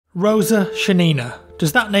Rosa Shanina.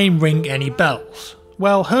 Does that name ring any bells?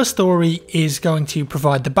 Well, her story is going to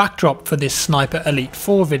provide the backdrop for this Sniper Elite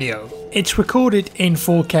 4 video. It's recorded in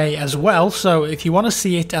 4K as well, so if you want to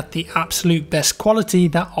see it at the absolute best quality,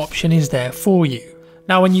 that option is there for you.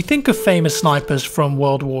 Now, when you think of famous snipers from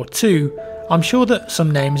World War II, I'm sure that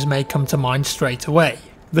some names may come to mind straight away.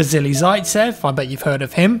 Vasily Zaitsev, I bet you've heard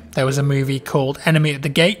of him. There was a movie called Enemy at the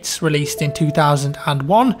Gates, released in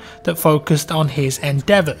 2001, that focused on his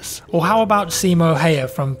endeavours. Or how about Simo Häyhä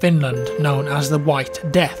from Finland, known as the White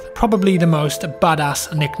Death, probably the most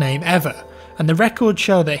badass nickname ever. And the records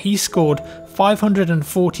show that he scored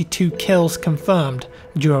 542 kills confirmed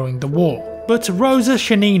during the war. But Rosa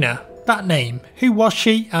Shanina, that name, who was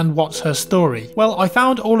she and what's her story? Well, I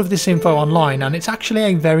found all of this info online and it's actually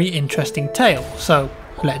a very interesting tale, so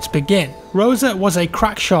let's begin. Rosa was a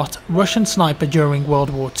crack-shot Russian sniper during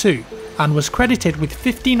World War II and was credited with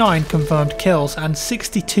 59 confirmed kills and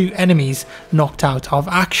 62 enemies knocked out of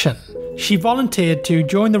action. She volunteered to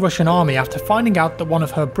join the Russian army after finding out that one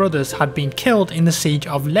of her brothers had been killed in the siege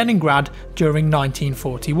of Leningrad during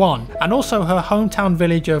 1941, and also her hometown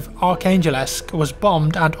village of Arkhangelsk was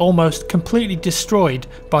bombed and almost completely destroyed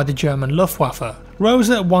by the German Luftwaffe.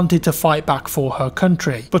 Rosa wanted to fight back for her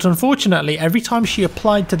country, but unfortunately every time she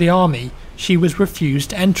applied to the army, she was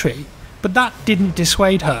refused entry. But that didn't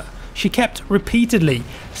dissuade her. She kept repeatedly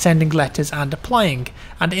sending letters and applying,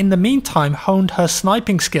 and in the meantime honed her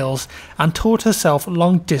sniping skills and taught herself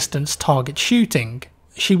long-distance target shooting.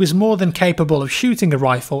 She was more than capable of shooting a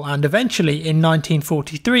rifle, and eventually in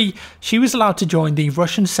 1943 she was allowed to join the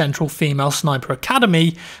Russian Central Female Sniper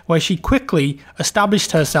Academy, where she quickly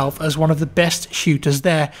established herself as one of the best shooters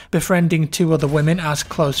there, befriending two other women as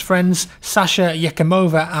close friends, Sasha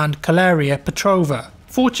Yekimova and Kaleria Petrova.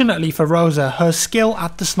 Fortunately for Rosa, her skill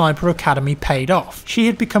at the Sniper Academy paid off. She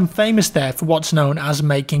had become famous there for what's known as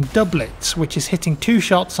making doublets, which is hitting two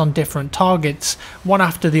shots on different targets, one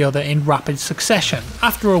after the other in rapid succession.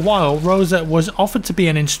 After a while, Rosa was offered to be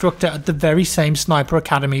an instructor at the very same Sniper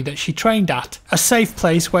Academy that she trained at, a safe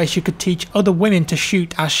place where she could teach other women to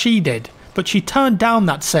shoot as she did. But she turned down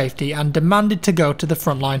that safety and demanded to go to the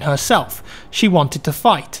front line herself. She wanted to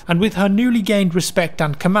fight, and with her newly gained respect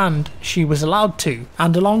and command, she was allowed to.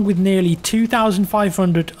 And along with nearly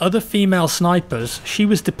 2,500 other female snipers, she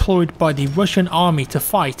was deployed by the Russian army to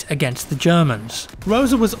fight against the Germans.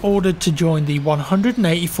 Rosa was ordered to join the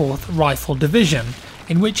 184th Rifle Division,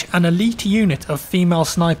 in which an elite unit of female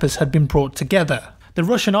snipers had been brought together. The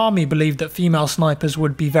Russian army believed that female snipers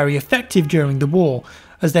would be very effective during the war,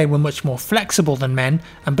 as they were much more flexible than men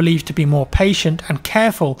and believed to be more patient and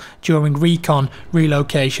careful during recon,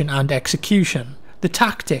 relocation and execution. The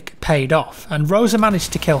tactic paid off, and Rosa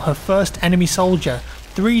managed to kill her first enemy soldier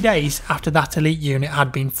 3 days after that elite unit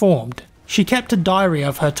had been formed. She kept a diary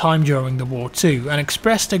of her time during the war too, and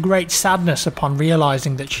expressed a great sadness upon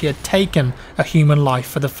realising that she had taken a human life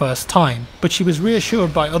for the first time, but she was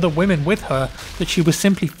reassured by other women with her that she was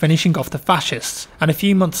simply finishing off the fascists, and a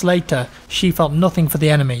few months later she felt nothing for the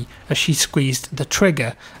enemy as she squeezed the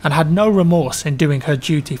trigger and had no remorse in doing her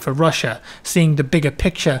duty for Russia, seeing the bigger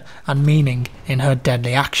picture and meaning in her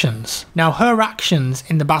deadly actions. Now, her actions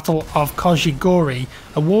in the Battle of Kozhigori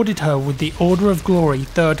awarded her with the Order of Glory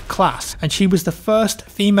 3rd class, and she was the first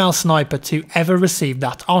female sniper to ever receive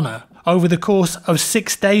that honour. Over the course of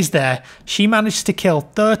 6 days there, she managed to kill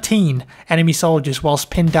 13 enemy soldiers whilst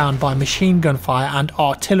pinned down by machine gun fire and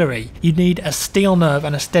artillery. You'd need a steel nerve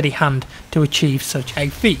and a steady hand to achieve such a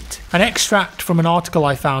feat. An extract from an article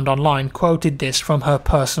I found online quoted this from her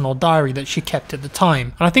personal diary that she kept at the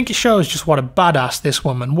time, and I think it shows just what a badass this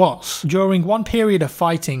woman was. During one period of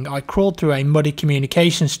fighting, I crawled through a muddy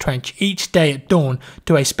communications trench each day at dawn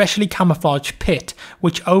to a specially camouflaged pit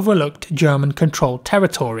which overlooked German-controlled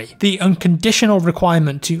territory. The unconditional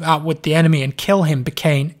requirement to outwit the enemy and kill him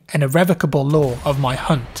became an irrevocable law of my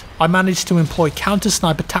hunt. I managed to employ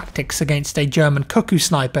counter-sniper tactics against a German cuckoo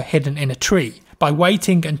sniper hidden in a tree, by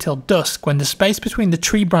waiting until dusk when the space between the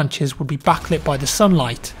tree branches would be backlit by the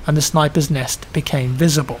sunlight and the sniper's nest became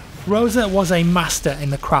visible. Rosa was a master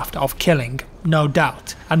in the craft of killing, no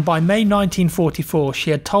doubt, and by May 1944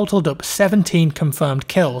 she had totaled up 17 confirmed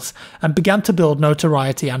kills and began to build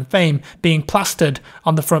notoriety and fame, being plastered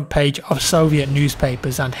on the front page of Soviet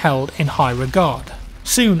newspapers and held in high regard.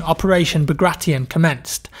 Soon Operation Bagration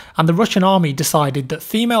commenced, and the Russian army decided that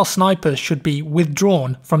female snipers should be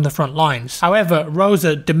withdrawn from the front lines. However,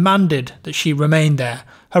 Rosa demanded that she remain there.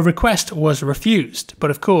 Her request was refused,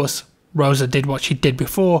 but of course, Rosa did what she did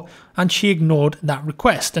before and she ignored that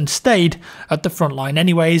request and stayed at the front line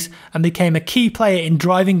anyways, and became a key player in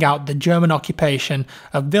driving out the German occupation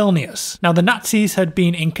of Vilnius. Now, the Nazis had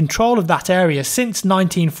been in control of that area since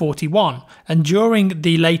 1941, and during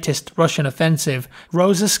the latest Russian offensive,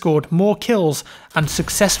 Rosa scored more kills and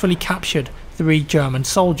successfully captured 3 German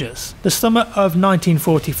soldiers. The summer of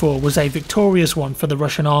 1944 was a victorious one for the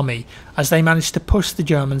Russian army, as they managed to push the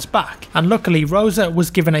Germans back, and luckily Rosa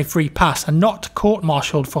was given a free pass and not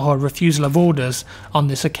court-martialed for her refusal of orders on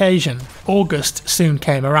this occasion. August soon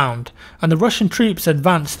came around, and the Russian troops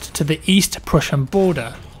advanced to the East Prussian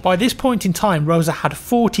border. By this point in time, Rosa had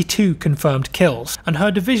 42 confirmed kills, and her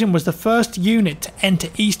division was the first unit to enter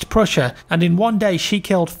East Prussia, and in one day she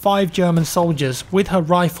killed 5 German soldiers with her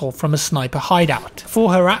rifle from a sniper hideout.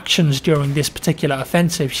 For her actions during this particular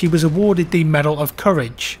offensive, she was awarded the Medal of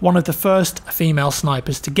Courage, one of the first female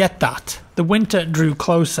snipers to get that. The winter drew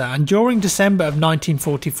closer, and during December of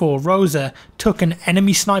 1944, Rosa took an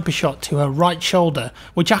enemy sniper shot to her right shoulder,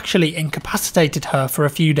 which actually incapacitated her for a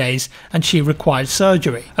few days, and she required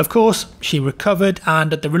surgery. Of course, she recovered,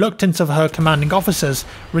 and at the reluctance of her commanding officers,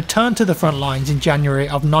 returned to the front lines in January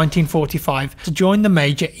of 1945 to join the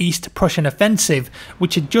major East Prussian offensive,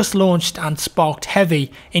 which had just launched and sparked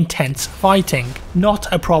heavy, intense fighting.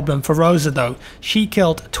 Not a problem for Rosa though. She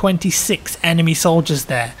killed 26 enemy soldiers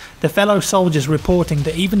there, the fellow soldiers reporting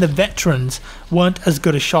that even the veterans weren't as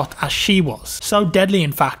good a shot as she was. So deadly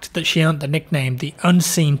in fact that she earned the nickname the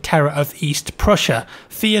Unseen Terror of East Prussia,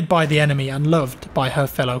 feared by the enemy and loved by her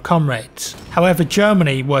fellow comrades. However,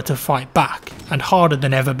 Germany were to fight back, and harder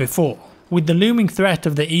than ever before. With the looming threat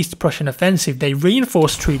of the East Prussian offensive, they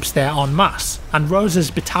reinforced troops there en masse, and Rosa's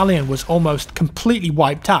battalion was almost completely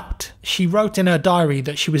wiped out. She wrote in her diary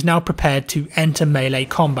that she was now prepared to enter melee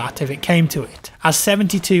combat if it came to it, as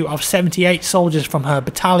 72 of 78 soldiers from her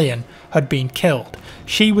battalion had been killed.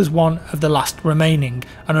 She was one of the last remaining,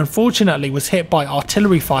 and unfortunately was hit by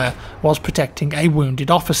artillery fire whilst protecting a wounded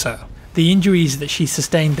officer. The injuries that she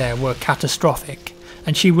sustained there were catastrophic,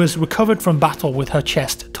 and she was recovered from battle with her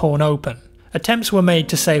chest torn open. Attempts were made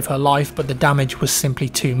to save her life, but the damage was simply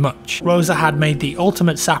too much. Rosa had made the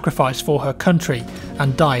ultimate sacrifice for her country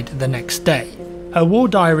and died the next day. Her war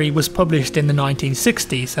diary was published in the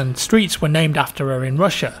 1960s, and streets were named after her in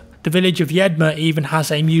Russia. The village of Yedma even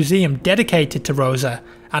has a museum dedicated to Rosa,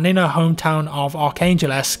 and in her hometown of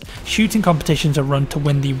Archangelsk, shooting competitions are run to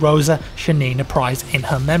win the Rosa Shanina Prize in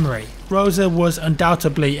her memory. Rosa was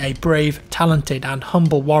undoubtedly a brave, talented and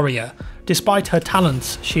humble warrior. Despite her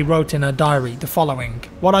talents, she wrote in her diary the following: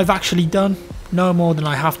 "What I've actually done? No more than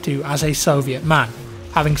I have to as a Soviet man,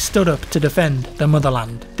 having stood up to defend the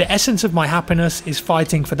motherland. The essence of my happiness is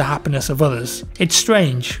fighting for the happiness of others. It's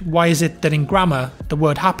strange, why is it that in grammar the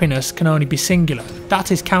word happiness can only be singular?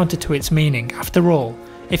 That is counter to its meaning. After all,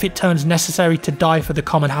 if it turns necessary to die for the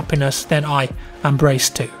common happiness, then I am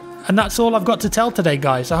braced to." And that's all I've got to tell today,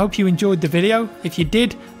 guys. I hope you enjoyed the video. If you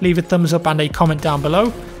did, leave a thumbs up and a comment down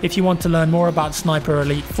below. If you want to learn more about Sniper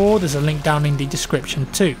Elite 4, there's a link down in the description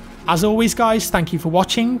too. As always guys, thank you for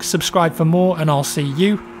watching, subscribe for more, and I'll see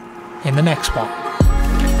you in the next one.